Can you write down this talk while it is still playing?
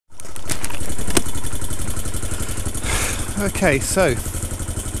Okay, so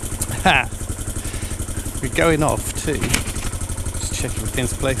we're going off to just check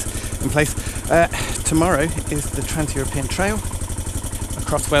everything's in place. Tomorrow is the Trans-European Trail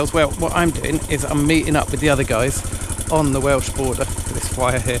across Wales. Well, what I'm doing is I'm meeting up with the other guys on the Welsh border. This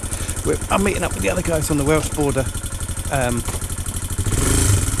wire here, I'm meeting up with the other guys on the Welsh border, and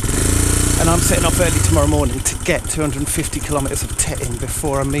I'm setting off early tomorrow morning to get 250 kilometres of TET in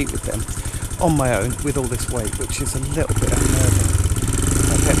before I meet with them on my own with all this weight, which is a little bit unnerving.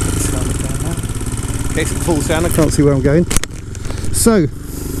 Okay, put this helmet down now in case it falls down. I can't see where I'm going. So,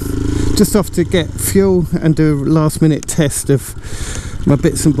 just off to get fuel and do a last minute test of my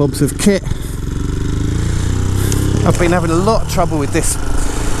bits and bobs of kit. I've been having a lot of trouble with this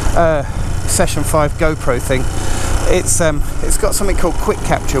Session 5 GoPro thing. It's got something called quick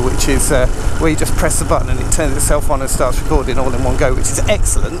capture, which is where you just press the button and it turns itself on and starts recording all in one go, which is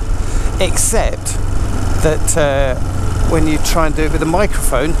excellent, except that when you try and do it with a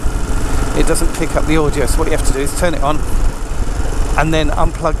microphone, it doesn't pick up the audio. So what you have to do is turn it on and then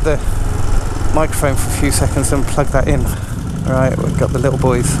unplug the microphone for a few seconds and plug that in. Alright, we've got the little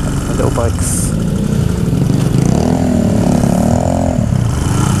boys, the little bikes.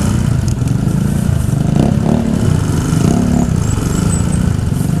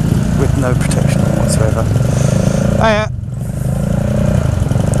 With no protection whatsoever. Hiya!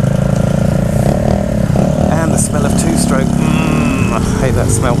 And the smell of two-stroke. I hate that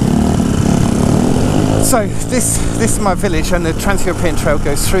smell. So this is my village, and the Trans-European Trail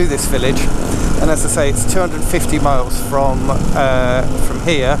goes through this village, and as I say, it's 250 miles from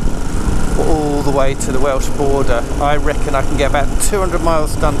here all the way to the Welsh border. I reckon I can get about 200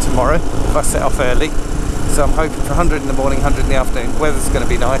 miles done tomorrow if I set off early, so I'm hoping for 100 in the morning, 100 in the afternoon. Weather's going to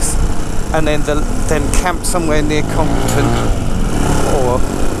be nice, and then camp somewhere near Compton or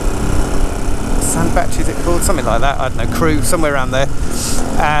Sandbatch, is it called? Something like that, I don't know, Crewe, somewhere around there.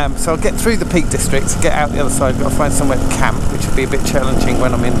 So I'll get through the Peak District, get out the other side. I've got to find somewhere to camp, which would be a bit challenging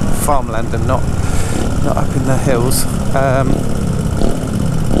when I'm in farmland and not up in the hills.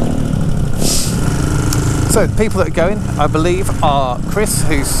 So the people that are going, I believe, are Chris,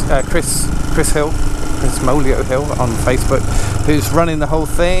 who's Chris Molio Hill on Facebook, who's running the whole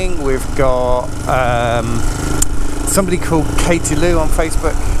thing. We've got somebody called Katie Lou on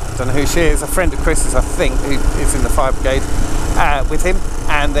Facebook. Don't know who she is. A friend of Chris's, I think, who is in the fire brigade with him,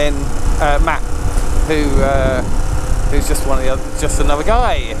 and then Matt, who's just just another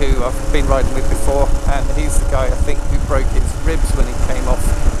guy who I've been riding with before, and he's the guy I think who broke his ribs when he came off,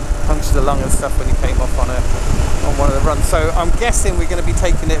 punctured the lung and stuff when he came off on one of the runs. So I'm guessing we're going to be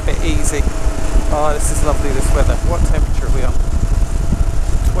taking it a bit easy. Oh, this is lovely, this weather. What temperature are we on?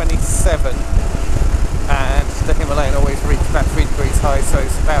 27. And the Himalayan always reaches about 3 degrees high, so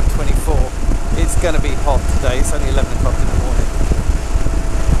it's about 24. It's going to be hot today. It's only 11 o'clock in the morning.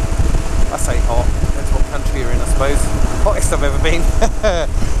 I say hot, depends what country you're in, I suppose. Hottest I've ever been.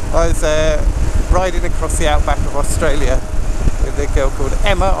 I was riding across the outback of Australia with a girl called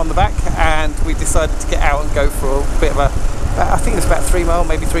Emma on the back, and we decided to get out and go for a bit of I think it's about 3 mile,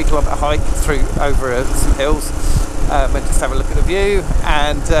 maybe 3 kilometre hike over some hills, and just have a look at the view.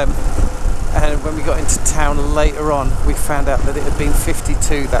 And when we got into town later on, we found out that it had been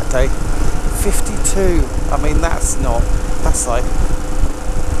 52 that day. 52. I mean, that's like,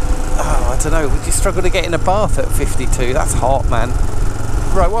 I don't know. Would you struggle to get in a bath at 52? That's hot, man.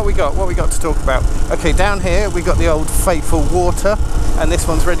 Right, what we got to talk about? Okay, down here we got the old faithful water, and this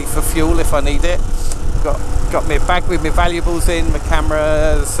one's ready for fuel if I need it. Got me a bag with my valuables in, my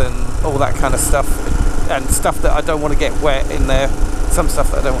cameras and all that kind of stuff, and stuff that I don't want to get wet in there. Some stuff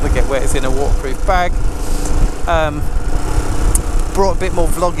that I don't want to get wet is in a waterproof bag. Brought a bit more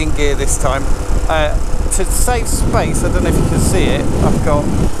vlogging gear this time. To save space, I don't know if you can see it, I've got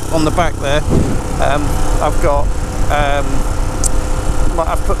on the back there,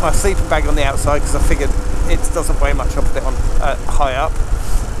 I've put my sleeping bag on the outside because I figured it doesn't weigh much. I'll put it on high up,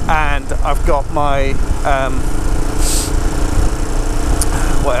 and I've got my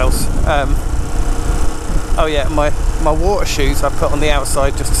what else? Oh yeah, my water shoes I put on the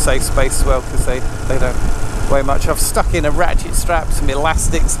outside just to save space as well, because they don't weigh much. I've stuck in a ratchet strap, some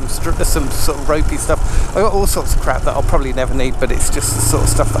elastics, some sort of ropey stuff. I've got all sorts of crap that I'll probably never need, but it's just the sort of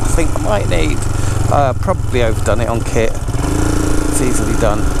stuff that I think I might need. Probably overdone it on kit. It's easily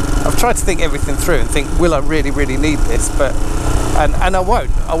done. I've tried to think everything through and think, will I really need this? But and I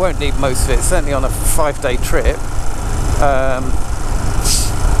won't need most of it, certainly on a 5-day trip.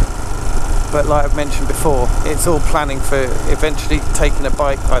 But like I've mentioned before, it's all planning for eventually taking a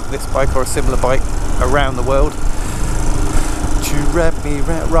bike, either this bike or a similar bike, around the world you wrap me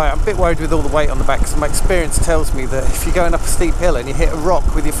round? Right, I'm a bit worried with all the weight on the back because my experience tells me that if you're going up a steep hill and you hit a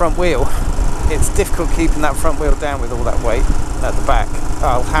rock with your front wheel, it's difficult keeping that front wheel down with all that weight at the back.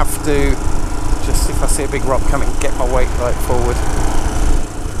 I'll have to, just if I see a big rock coming, get my weight right forward.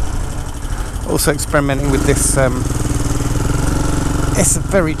 Also experimenting with this, it's a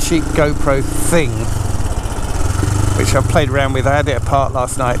very cheap GoPro thing, which I've played around with. I had it apart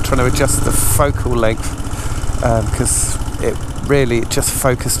last night trying to adjust the focal length, because it just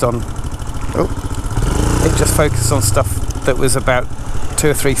focused on stuff that was about 2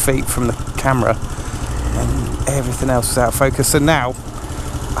 or 3 feet from the camera, and everything else was out of focus. So now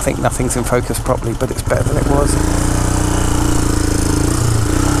I think nothing's in focus properly, but it's better than it was.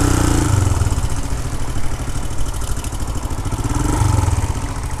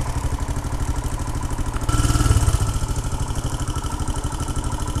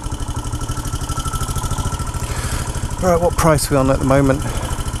 Right, what price are we on at the moment?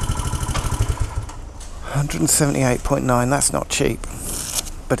 178.9, that's not cheap,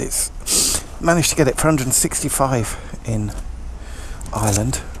 but it's managed to get it for 165 in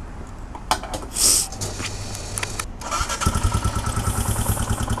Ireland.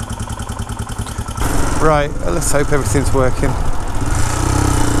 Right, let's hope everything's working.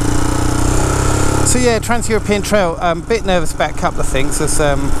 So yeah, Trans-European Trail, I'm a bit nervous about a couple of things. There's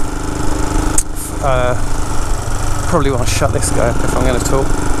probably want to shut this guy up if I'm going to talk.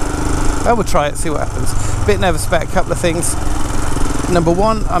 I will try it, see what happens. A bit nervous about a couple of things. Number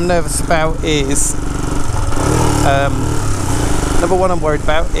one, I'm worried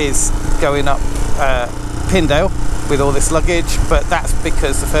about is going up Pindale with all this luggage, but that's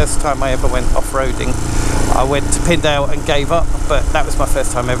because the first time I ever went off-roading, I went to Pindale and gave up, but that was my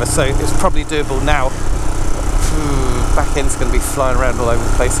first time ever, so it's probably doable now. Back end's going to be flying around all over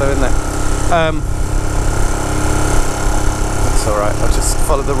the place though, isn't it? It's alright, I'll just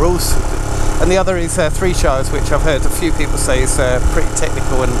follow the rules. And the other is 3 Shires, which I've heard a few people say is pretty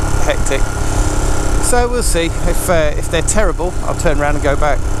technical and hectic. So we'll see. If they're terrible, I'll turn around and go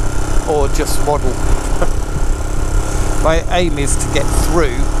back, or just waddle. My aim is to get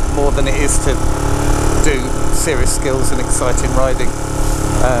through more than it is to do serious skills and exciting riding.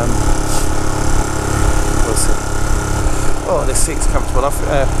 We'll see. Oh, this seat's comfortable. I've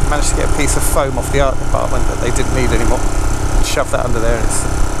managed to get a piece of foam off the art department that they didn't need anymore. Shove that under there and it's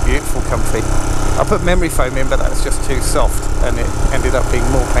beautiful, comfy. I put memory foam in, but that was just too soft and it ended up being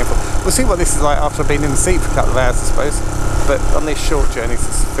more painful. We'll see what this is like after I've been in the seat for a couple of hours, I suppose. But on these short journeys,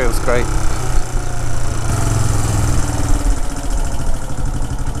 this feels great.